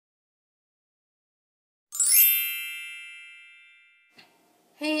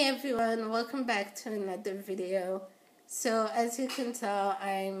Hey everyone, welcome back to another video. So as you can tell,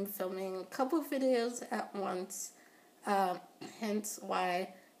 I'm filming a couple videos at once, hence why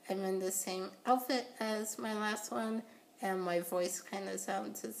I'm in the same outfit as my last one and my voice kind of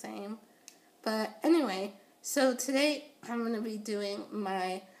sounds the same. But anyway, so today I'm going to be doing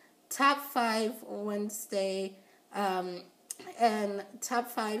my top 5 Wednesday, and Top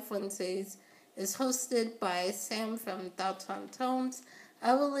 5 Wednesdays is hosted by Sam from Thoughts on Tomes.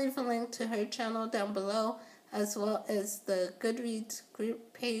 I will leave a link to her channel down below, as well as the Goodreads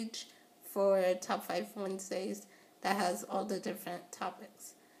group page for Top 5 Wednesdays that has all the different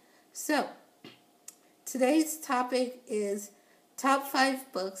topics. So, today's topic is top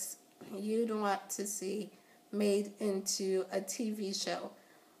 5 books you'd want to see made into a TV show.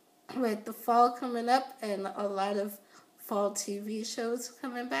 With the fall coming up and a lot of fall TV shows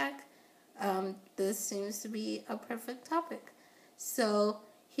coming back, this seems to be a perfect topic. So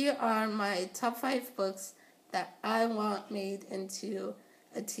here are my top 5 books that I want made into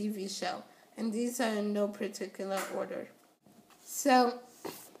a TV show. And these are in no particular order. So,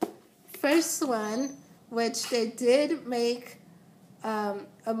 first one, which they did make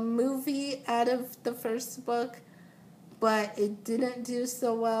a movie out of the first book, but it didn't do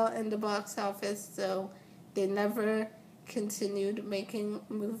so well in the box office, so they never continued making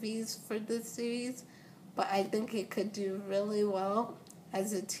movies for this series. But I think it could do really well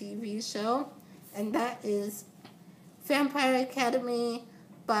as a TV show, and that is Vampire Academy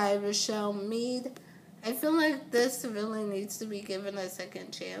by Rochelle Mead. I feel like this really needs to be given a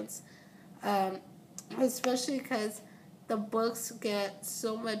second chance, especially because the books get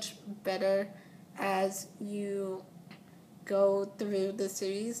so much better as you go through the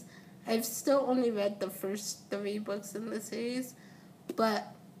series. I've still only read the first 3 books in the series,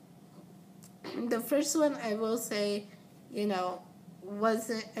 but the first one, I will say,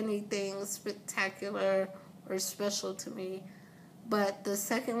 wasn't anything spectacular or special to me. But the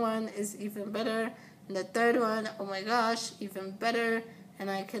second one is even better. And the third one, oh my gosh, even better. And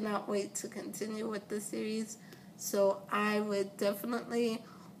I cannot wait to continue with the series. So I would definitely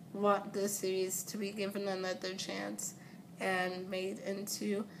want this series to be given another chance and made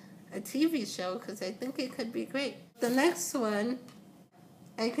into a TV show, because I think it could be great. The next one,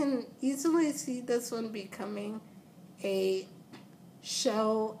 I can easily see this one becoming a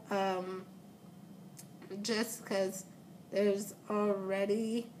show, just because there's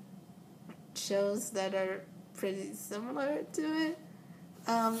already shows that are pretty similar to it.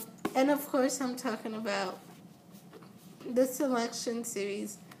 And of course I'm talking about the Selection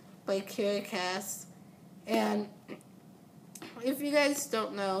series by Kira Cass. And if you guys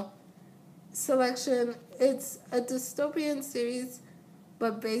don't know, Selection, it's a dystopian series,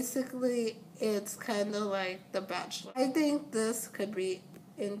 but basically it's kind of like The Bachelor. I think this could be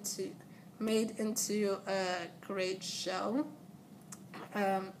made into a great show,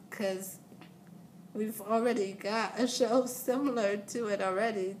 because we've already got a show similar to it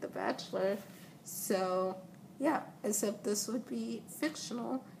already, The Bachelor. So yeah, except this would be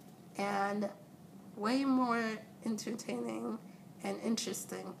fictional and way more entertaining and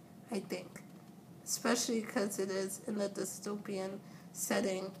interesting, I think. Especially because it is in a dystopian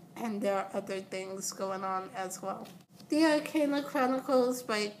setting and there are other things going on as well. The Arcana Chronicles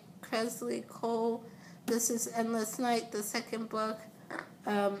by Kresley Cole. This is Endless Night, the second book.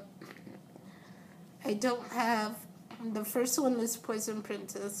 I don't have... The first one is Poison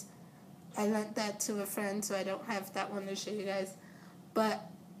Princess. I lent that to a friend, so I don't have that one to show you guys. But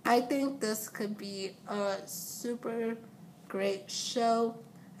I think this could be a super great show.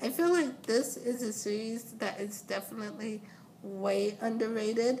 I feel like this is a series that is definitely way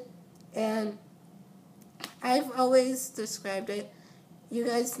underrated, and I've always described it. You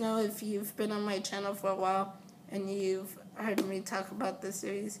guys know, if you've been on my channel for a while and you've heard me talk about this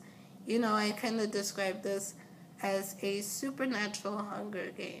series, I kind of describe this as a supernatural Hunger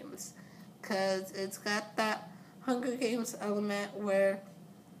Games, because it's got that Hunger Games element where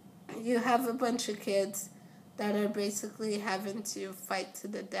you have a bunch of kids that are basically having to fight to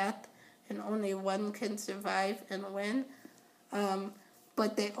the death, and only one can survive and win.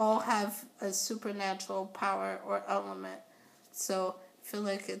 But they all have a supernatural power or element. So I feel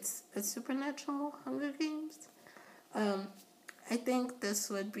like it's a supernatural Hunger Games. I think this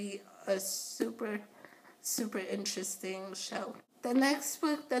would be a super, super interesting show. The next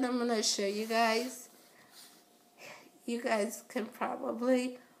book that I'm going to show you guys can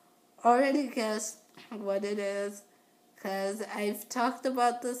probably already guess what it is, because I've talked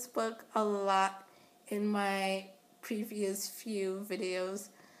about this book a lot in my previous few videos.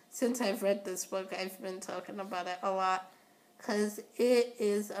 Since I've read this book, I've been talking about it a lot, because it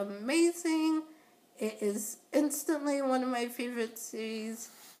is amazing. It is instantly one of my favorite series.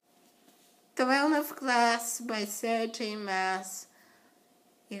 Throne of Glass by Sarah J. Maas.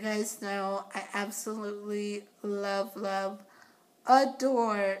 You guys know I absolutely love,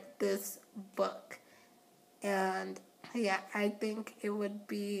 adore this book. And yeah, I think it would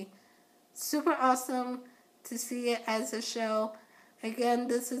be super awesome to see it as a show. Again,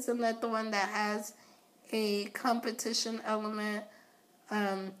 this is another one that has a competition element.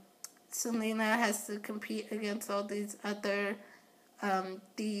 Selena has to compete against all these other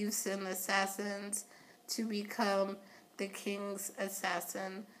thieves and assassins to become the king's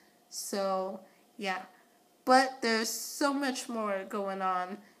assassin. So, yeah. But there's so much more going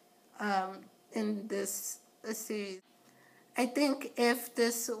on in this series. I think if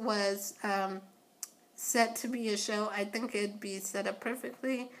this was set to be a show, I think it'd be set up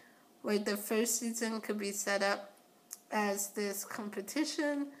perfectly, where the first season could be set up as this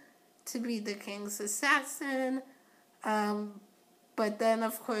competition to be the king's assassin. But then,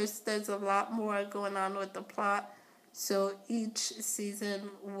 of course, there's a lot more going on with the plot. So each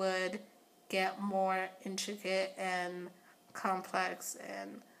season would get more intricate and complex.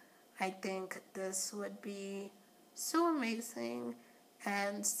 And I think this would be so amazing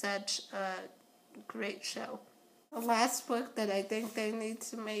and such a great show. The last book that I think they need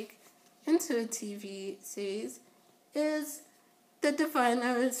to make into a TV series is The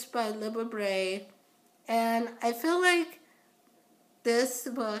Diviners by Libba Bray. And I feel like this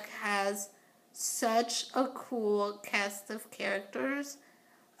book has such a cool cast of characters.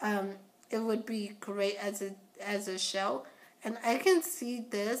 It would be great as a show. And I can see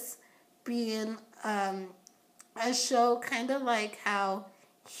this being a show kind of like how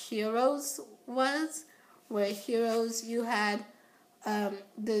Heroes was, where Heroes you had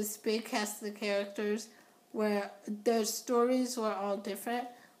this big cast of characters where their stories were all different,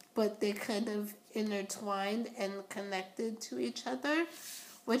 but they kind of intertwined and connected to each other,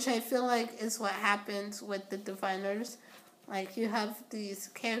 which I feel like is what happens with the Diviners. Like, you have these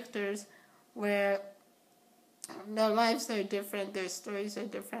characters where their lives are different, their stories are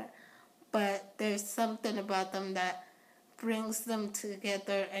different, but there's something about them that brings them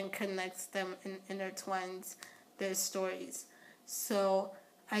together and connects them and intertwines their stories. So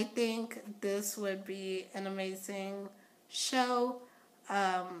I think this would be an amazing show,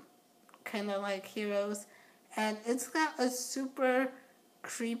 kind of like Heroes. And it's got a super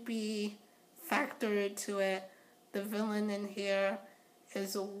creepy factor to it. The villain in here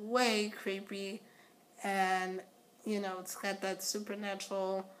is way creepy, and it's got that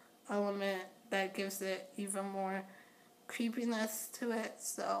supernatural element that gives it even more creepiness to it.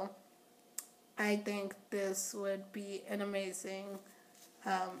 So I think this would be an amazing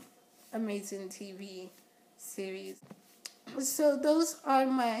TV series. So those are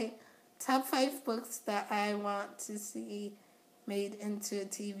my top 5 books that I want to see made into a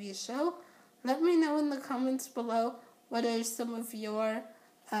TV show. Let me know in the comments below what are some of your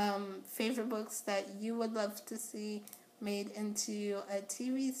favorite books that you would love to see made into a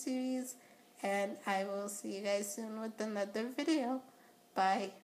TV series. And I will see you guys soon with another video. Bye.